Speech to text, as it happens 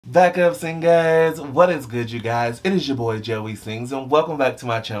Back up, singers. What is good, you guys? It is your boy Joey Sings, and welcome back to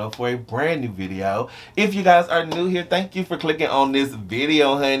my channel for a brand new video. If you guys are new here, thank you for clicking on this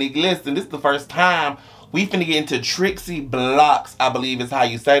video, honey. Listen, this is the first time we finna get into TrixyBlox, I believe is how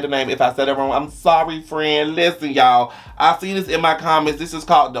you say the name. If I said it wrong, I'm sorry, friend. Listen, y'all, I seen this in my comments. This is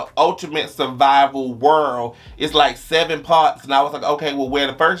called the Ultimate Survival World. It's like 7 parts, and I was like, okay, well, where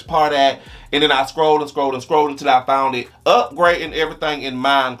the first part at? And then I scrolled and scrolled and scrolled until I found it. Upgrading everything in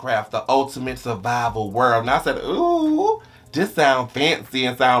Minecraft, the Ultimate Survival World. And I said, ooh, this sound fancy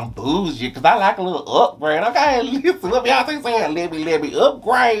and sound bougie, because I like a little upgrade. Okay, listen, what y'all saying? Let me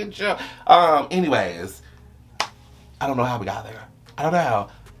upgrade you. Anyways, I don't know how we got there. I don't know.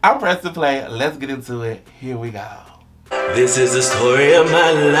 I'm pressing play. Let's get into it. Here we go. This is the story of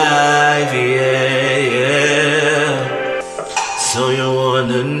my life, yeah, yeah. So you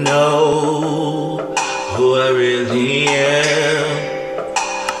wanna know who I really am,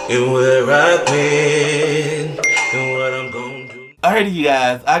 and where I've been, and what I'm gonna do. Alrighty, you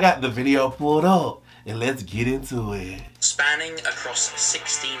guys, I got the video pulled up, and let's get into it. Spanning across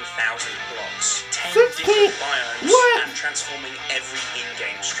 16,000 blocks, 10 16? different biomes, What? and transforming every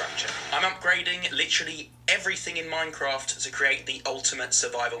in-game structure. I'm upgrading literally everything in Minecraft to create the ultimate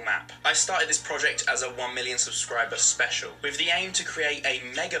survival map. I started this project as a 1 million subscriber special, with the aim to create a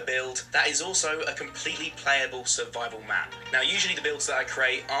mega build that is also a completely playable survival map. Now, usually the builds that I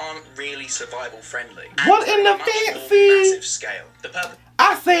create aren't really survival friendly. What in the much more fancy? massive scale. The purpose.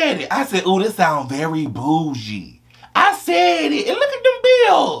 I said it. I said, ooh, this sound very bougie. I said it. And look at them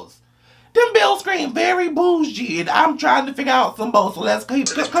bills. Them bills scream very bougie. And I'm trying to figure out some more. So let's keep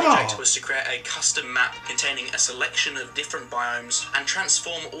So this come on. project was to create a custom map containing a selection of different biomes and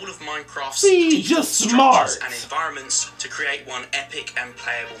transform all of Minecraft's See, default just structures smart. and environments to create one epic and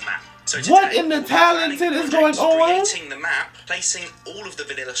playable map. So What today, in the we're talented planning is projects going on? Creating the map, placing all of the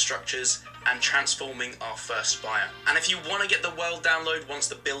vanilla structures, and transforming our first biome. And if you want to get the world download once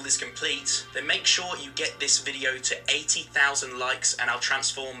the build is complete, then make sure you get this video to 80,000 likes and I'll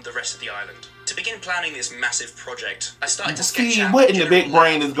transform the rest of the island. To begin planning this massive project, I started to sketch See, out what in the general big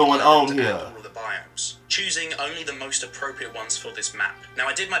brain layout is going of the on island and here? all of the biomes, choosing only the most appropriate ones for this map. Now,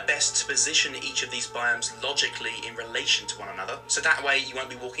 I did my best to position each of these biomes logically in relation to one another, so that way you won't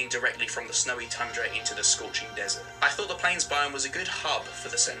be walking directly from the snowy tundra into the scorching desert. I thought the plains biome was a good hub for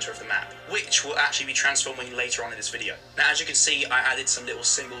the center of the map, which will actually be transforming later on in this video. Now, as you can see, I added some little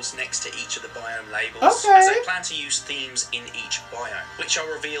symbols next to each of the biome labels, Okay. as I plan to use themes in each biome, which I'll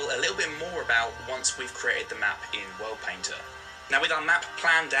reveal a little bit more about once we've created the map in World Painter. Now, with our map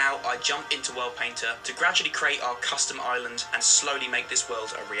planned out, I jump into World Painter to gradually create our custom island and slowly make this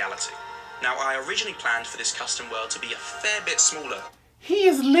world a reality. Now, I originally planned for this custom world to be a fair bit smaller. He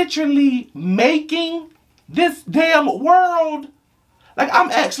is literally making this damn world. Like,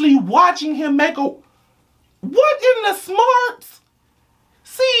 I'm actually watching him make a... What in the smarts?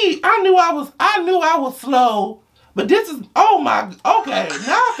 See, I knew I was slow. But this is, oh my, okay,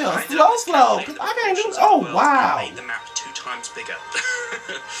 now I feel slow, because I can't do, oh wow. I made the map 2 times bigger.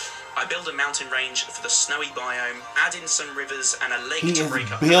 I build a mountain range for the snowy biome, add in some rivers and a lake to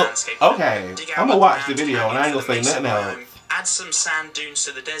break up the landscape. Okay, dig out I'm gonna watch the underground video and I ain't canyon gonna for say the nothing mesa else. biome, add some sand dunes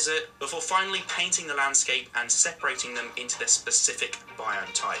to the desert, before finally painting the landscape and separating them into their specific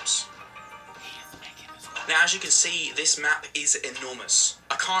biome types. Now, as you can see, this map is enormous.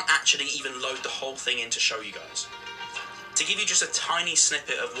 I can't actually even load the whole thing in to show you guys. To give you just a tiny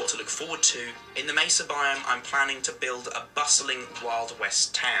snippet of what to look forward to, in the Mesa biome I'm planning to build a bustling Wild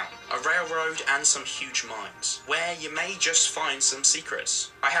West town, a railroad and some huge mines, where you may just find some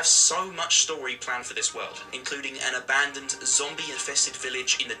secrets. I have so much story planned for this world, including an abandoned zombie-infested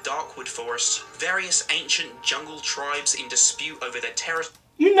village in the Darkwood Forest, various ancient jungle tribes in dispute over their territory.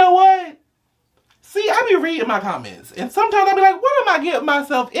 You know what? See, I be reading my comments, and sometimes I be like, what am I getting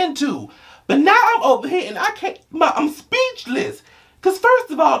myself into? But now I'm over here and I'm speechless. Because first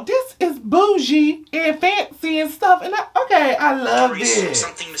of all, this is bougie and fancy and stuff. And I love this.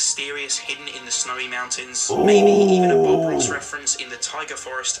 Something mysterious hidden in the snowy mountains. Ooh. Maybe even a Bob Ross reference in the Tiger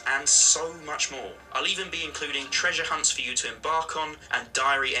Forest and so much more. I'll even be including treasure hunts for you to embark on and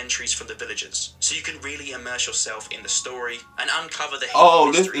diary entries from the villagers. So you can really immerse yourself in the story and uncover the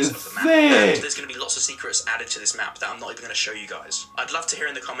hidden mysteries of the map. And there's going to be lots of secrets added to this map that I'm not even going to show you guys. I'd love to hear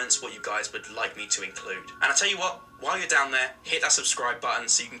in the comments what you guys would like me to include. And I tell you what, While you're down there, hit that subscribe button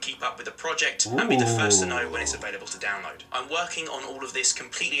so you can keep up with the project and be the first to know when it's available to download. I'm working on all of this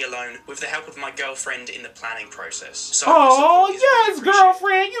completely alone with the help of my girlfriend in the planning process. So oh, yes,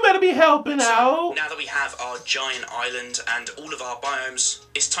 girlfriend, you better be helping out. Now that we have our giant island and all of our biomes,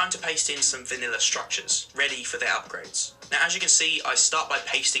 it's time to paste in some vanilla structures, ready for their upgrades. Now, as you can see, I start by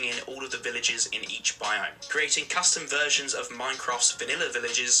pasting in all of the villages in each biome, creating custom versions of Minecraft's vanilla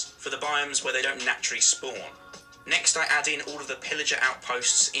villages for the biomes where they don't naturally spawn. Next, I add in all of the pillager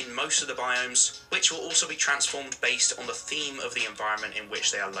outposts in most of the biomes, which will also be transformed based on the theme of the environment in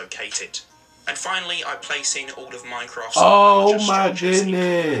which they are located. And finally, I place in all of Minecraft's larger structures,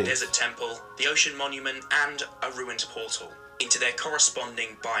 including the desert temple, the ocean monument, and a ruined portal, into their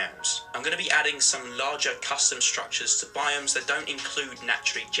corresponding biomes. I'm going to be adding some larger custom structures to biomes that don't include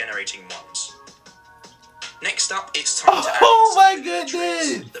naturally generating ones. Next up, it's time to add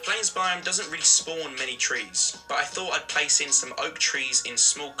trees. The plains biome doesn't really spawn many trees, but I thought I'd place in some oak trees in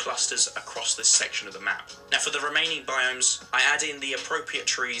small clusters across this section of the map. Now for the remaining biomes, I add in the appropriate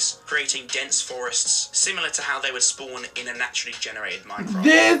trees, creating dense forests, similar to how they would spawn in a naturally generated Minecraft.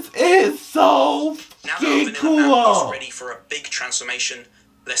 This is so now that our vanilla map is ready for a big transformation,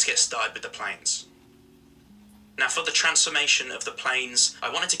 let's get started with the plains. Now for the transformation of the plains, I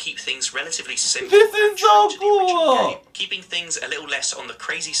wanted to keep things relatively simple. This is so cool! Keeping things a little less on the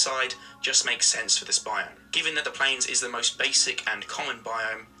crazy side just makes sense for this biome, given that the plains is the most basic and common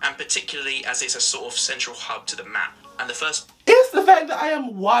biome, and particularly as it's a sort of central hub to the map. And the first... It's the fact that I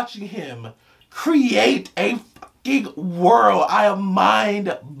am watching him create a fucking world. I am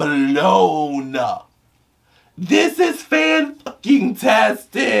mind blown. This is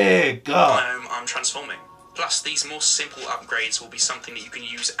fan-fucking-tastic. Biome I'm transforming. Plus, these more simple upgrades will be something that you can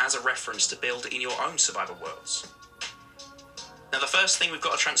use as a reference to build in your own survival worlds. Now the first thing we've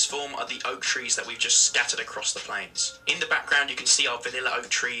got to transform are the oak trees that we've just scattered across the plains. In the background you can see our vanilla oak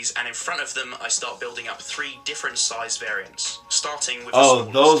trees, and in front of them I start building up 3 different size variants. Starting with the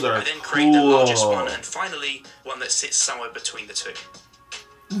smallest, those are I then create the largest one, and finally one that sits somewhere between the two.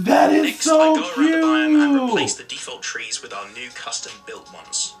 That is Next, so I go around the biome and replace the default trees with our new custom built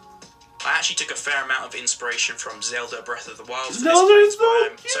ones. I actually took a fair amount of inspiration from Zelda Breath of the Wild for this plains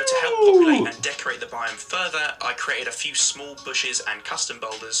biome, so to help populate and decorate the biome further, I created a few small bushes and custom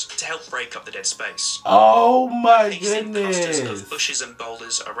boulders to help break up the dead space. Oh my goodness! Clusters of goodness! bushes and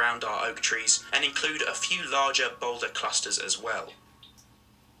boulders around our oak trees, and include a few larger boulder clusters as well.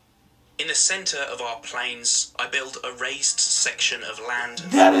 In the centre of our plains, I build a raised section of land.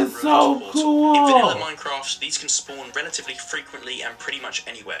 That is so cool! In vanilla Minecraft, these can spawn relatively frequently and pretty much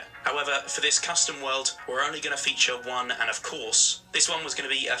anywhere. However, for this custom world, we're only going to feature one, and of course, this one was going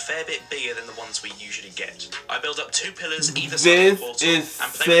to be a fair bit bigger than the ones we usually get. I build up 2 pillars either side of the portal and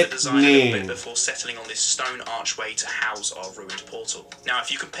play with the design a little bit before settling on this stone archway to house our ruined portal. Now, if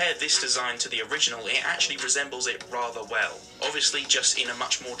you compare this design to the original, it actually resembles it rather well. Obviously, just in a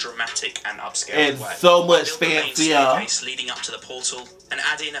much more dramatic and upscaled way. So much fancier. Staircase leading up to the portal, and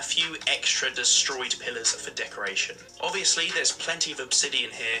add in a few extra destroyed pillars for decoration. Obviously, there's plenty of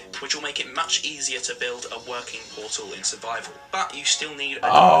obsidian here, which will make it much easier to build a working portal in survival. But you still need a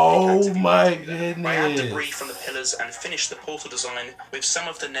oh my goodness! I add debris from the pillars and finish the portal design with some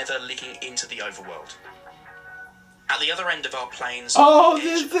of the nether leaking into the overworld. At the other end of our plains,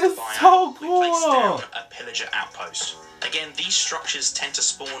 this is so cool! We place down a pillager outpost. Again, these structures tend to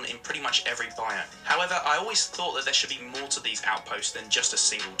spawn in pretty much every biome. However, I always thought that there should be more to these outposts than just a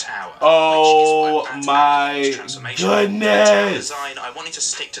single tower. Oh my goodness! For the tower design, I wanted to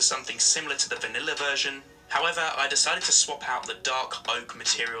stick to something similar to the vanilla version. However, I decided to swap out the dark oak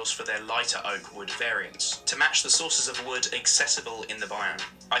materials for their lighter oak wood variants, to match the sources of wood accessible in the biome.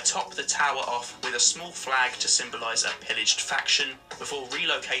 I top the tower off with a small flag to symbolise a pillaged faction, before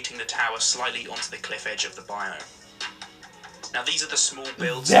relocating the tower slightly onto the cliff edge of the biome. Now these are the small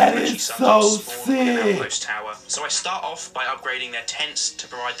builds that is so sick. Outpost tower, so I start off by upgrading their tents to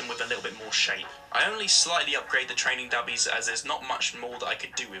provide them with a little bit more shape. I only slightly upgrade the training dubbies as there's not much more that I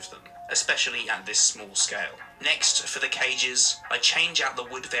could do with them, especially at this small scale. Next, for the cages, I change out the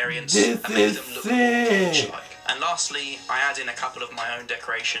wood variants and make them look more cage-like. And lastly, I add in a couple of my own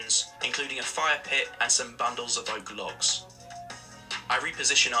decorations, including a fire pit and some bundles of oak logs. I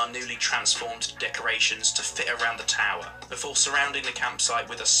reposition our newly transformed decorations to fit around the tower, before surrounding the campsite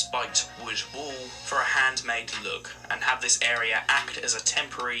with a spiked wood wall for a handmade look, and have this area act as a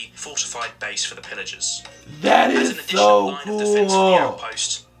temporary fortified base for the pillagers. That is as an additional line cool. of defense for the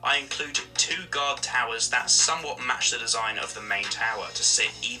outpost, I include 2 guard towers that somewhat match the design of the main tower to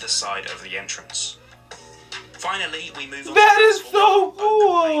sit either side of the entrance. Finally, we move on that to is so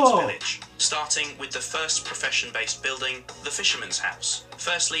cool. Village. starting with the first profession-based building, the fisherman's house.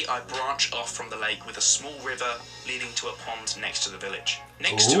 Firstly, I branch off from the lake with a small river leading to a pond next to the village.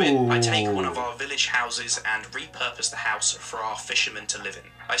 Next to it, I take one of our village houses and repurpose the house for our fishermen to live in.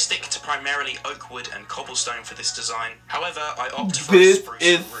 I stick to primarily oak wood and cobblestone for this design. However, I opt for a spruce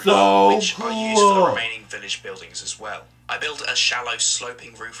roof, which I use for the remaining village buildings as well. I build a shallow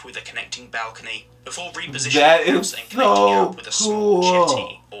sloping roof with a connecting balcony before repositioning the house and connecting it up with a small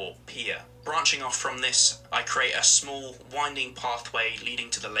jetty or pier. Branching off from this, I create a small winding pathway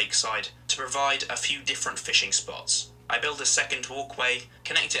leading to the lakeside to provide a few different fishing spots. I build a second walkway,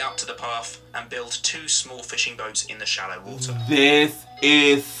 connect it up to the path, and build 2 small fishing boats in the shallow water. This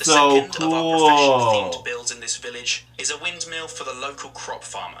is so cool. The second of our profession-themed builds in this village is a windmill for the local crop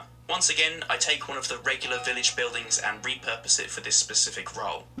farmer. Once again, I take one of the regular village buildings and repurpose it for this specific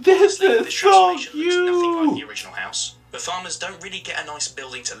role. This is so cute! Looks nothing like the original house, but farmers don't really get a nice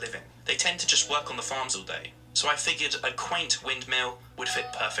building to live in. They tend to just work on the farms all day. So I figured a quaint windmill would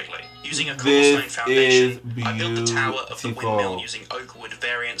fit perfectly. Using a cobblestone foundation, I built the tower of the windmill using oak wood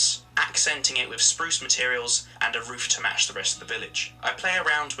variants, accenting it with spruce materials and a roof to match the rest of the village. I play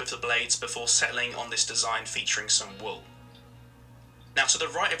around with the blades before settling on this design featuring some wool. Now to the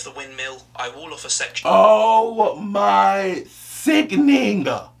right of the windmill, I wall off a section. Oh my sickening!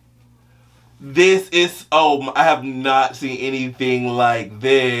 This is, I have not seen anything like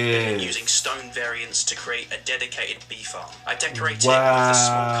this. Using stone variants to create a dedicated bee farm. I decorate it with the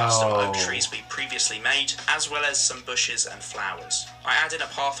small custom oak trees we previously made, as well as some bushes and flowers. I add in a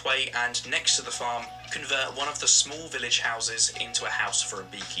pathway and next to the farm, convert one of the small village houses into a house for a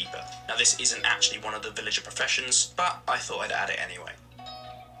beekeeper. Now this isn't actually one of the villager professions, but I thought I'd add it anyway.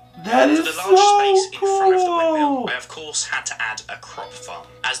 That is For the large space in front of the windmill, I of course had to add a crop farm,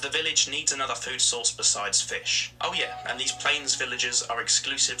 as the village needs another food source besides fish. Oh yeah, and these plains villagers are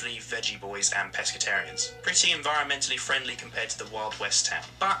exclusively veggie boys and pescatarians. Pretty environmentally friendly compared to the Wild West town,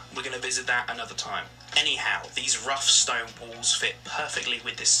 but we're going to visit that another time. Anyhow, these rough stone walls fit perfectly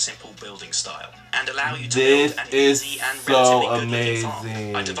with this simple building style, and allow you to build an easy and relatively good-looking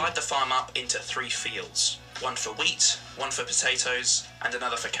farm. I divide the farm up into 3 fields. One for wheat, one for potatoes, and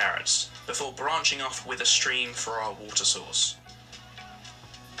another for carrots, before branching off with a stream for our water source.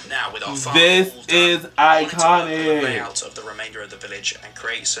 Now, with our farm all done, I wanted to work on the layout of the remainder of the village and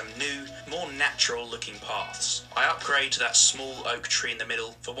create some new, more natural looking paths. I upgrade that small oak tree in the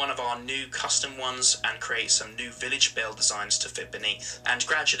middle for one of our new custom ones and create some new village bell designs to fit beneath, and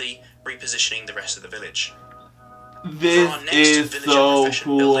gradually repositioning the rest of the village. This For our next is so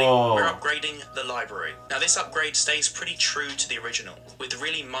cool. Building, we're upgrading the library. Now this upgrade stays pretty true to the original, with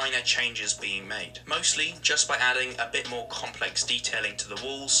really minor changes being made. Mostly just by adding a bit more complex detailing to the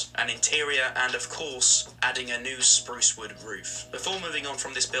walls, an interior, and of course, adding a new spruce wood roof. Before moving on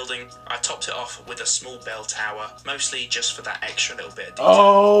from this building, I topped it off with a small bell tower, mostly just for that extra little bit of detail.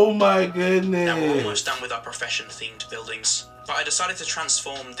 Oh my goodness. Now we're almost done with our profession-themed buildings, but I decided to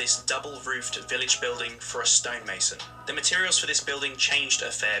transform this double-roofed village building for a stonemason. The materials for this building changed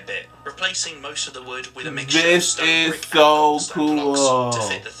a fair bit, replacing most of the wood with a mixture of stone brick and cobblestone blocks to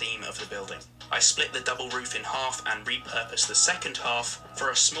fit the theme of the building. I split the double roof in half and repurposed the second half for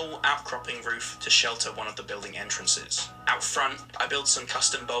a small outcropping roof to shelter one of the building entrances. Out front, I built some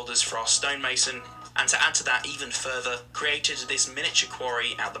custom boulders for our stonemason, and to add to that even further, created this miniature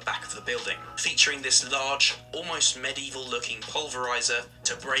quarry out the back of the building, featuring this large, almost medieval looking pulverizer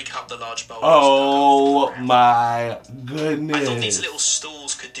to break up the large boulders. Oh my goodness. I thought these little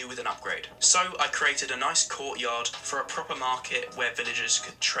stalls could do with an upgrade, so I created a nice courtyard for a proper market where villagers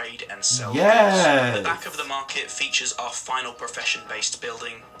could trade and sell goods. The back of the market features our final profession-based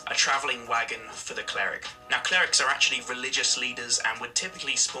building, a travelling wagon for the cleric. Now clerics are actually religious leaders and would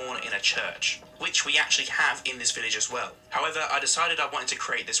typically spawn in a church, which we actually have in this village as well. However, I decided I wanted to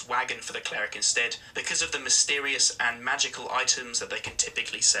create this wagon for the cleric instead because of the mysterious and magical items that they can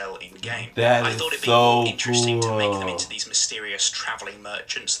typically sell in-game. I thought it'd be more interesting to make them into these mysterious travelling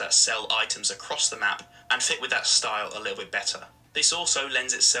merchants that sell items across the map and fit with that style a little bit better. This also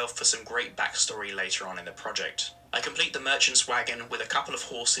lends itself for some great backstory later on in the project. I complete the merchant's wagon with a couple of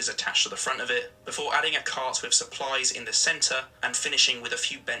horses attached to the front of it, before adding a cart with supplies in the centre and finishing with a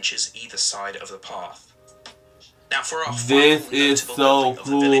few benches either side of the path. Now for our final notable building of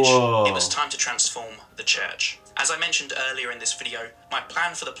the village, it was time to transform the church. As I mentioned earlier in this video, my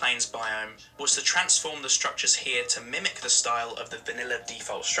plan for the plains biome was to transform the structures here to mimic the style of the vanilla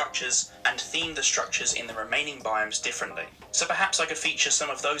default structures and theme the structures in the remaining biomes differently. So perhaps I could feature some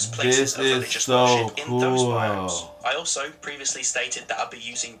of those places of religious worship in those biomes. I also previously stated that I'd be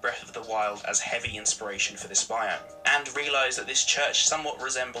using Breath of the Wild as heavy inspiration for this biome, and realised that this church somewhat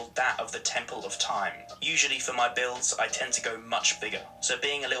resembled that of the Temple of Time. Usually for my builds, I tend to go much bigger, so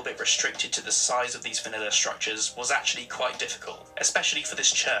being a little bit restricted to the size of these vanilla structures was actually quite difficult, especially for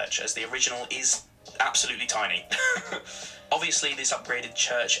this church, as the original is absolutely tiny. Obviously, this upgraded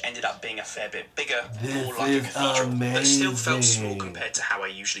church ended up being a fair bit bigger, more like a cathedral, but still felt small compared to how I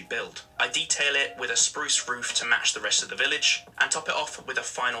usually build. I detail it with a spruce roof to match the rest of the village, and top it off with a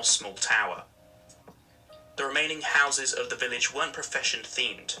final small tower. The remaining houses of the village weren't profession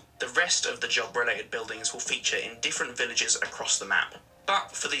themed. The rest of the job related buildings will feature in different villages across the map.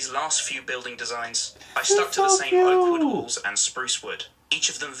 But for these last few building designs, I stuck to the same oak wood walls and spruce wood, each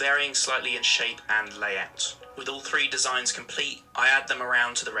of them varying slightly in shape and layout. With all three designs complete, I add them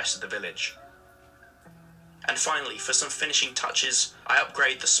around to the rest of the village. And finally, for some finishing touches, I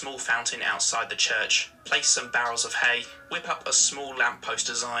upgrade the small fountain outside the church, place some barrels of hay, whip up a small lamppost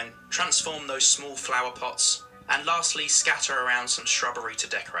design, transform those small flower pots, and lastly scatter around some shrubbery to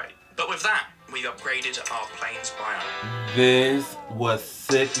decorate. But with that, we've upgraded our plains biome. This was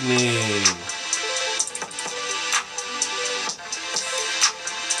sickening.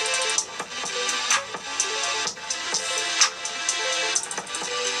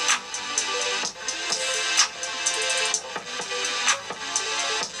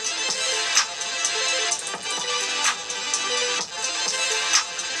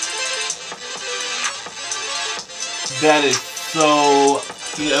 That is so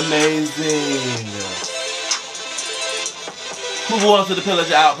amazing. Who wants to pillage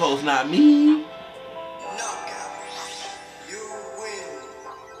the outpost? Not me.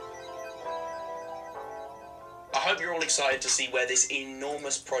 I hope you're all excited to see where this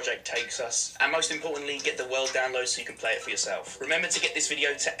enormous project takes us, and most importantly, get the world download so you can play it for yourself. Remember to get this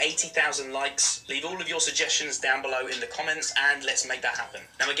video to 80,000 likes, leave all of your suggestions down below in the comments, and let's make that happen.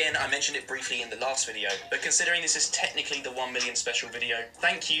 Now again, I mentioned it briefly in the last video, but considering this is technically the 1 million special video,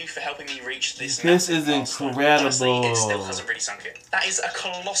 thank you for helping me reach this. This is incredible. Honestly, it still hasn't really sunk in. That is a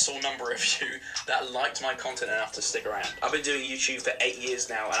colossal number of you that liked my content enough to stick around. I've been doing YouTube for 8 years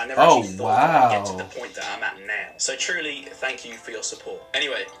now, and I never actually thought I'd get to the point that I'm at now. So truly, thank you for your support.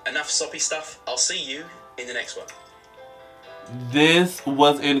 Anyway, enough soppy stuff. I'll see you in the next one. This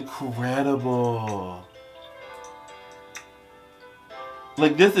was incredible.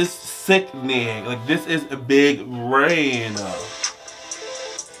 Like, this is sickening. Like, this is a big brain.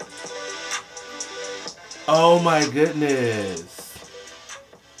 Oh my goodness.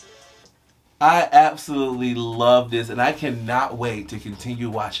 I absolutely love this, and I cannot wait to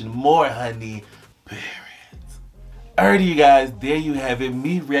continue watching more Honey Parents. Alrighty, you guys, there you have it.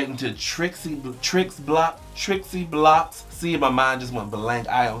 Me reacting to TrixyBlox. See, my mind just went blank.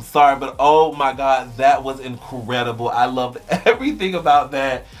 I am sorry, but oh my god, that was incredible. I loved everything about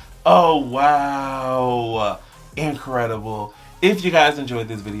that. Oh wow, incredible. If you guys enjoyed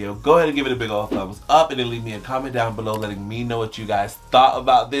this video, go ahead and give it a big old thumbs up, and then leave me a comment down below letting me know what you guys thought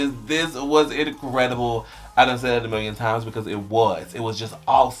about this. This was incredible. I done said it a million times because it was just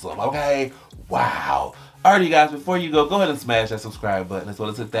awesome. Okay, wow. Alright, you guys, before you go ahead and smash that subscribe button as well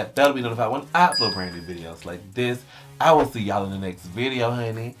as hit that bell to be notified when I upload brand new videos like this. I will see y'all in the next video,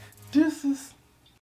 honey. Deuces.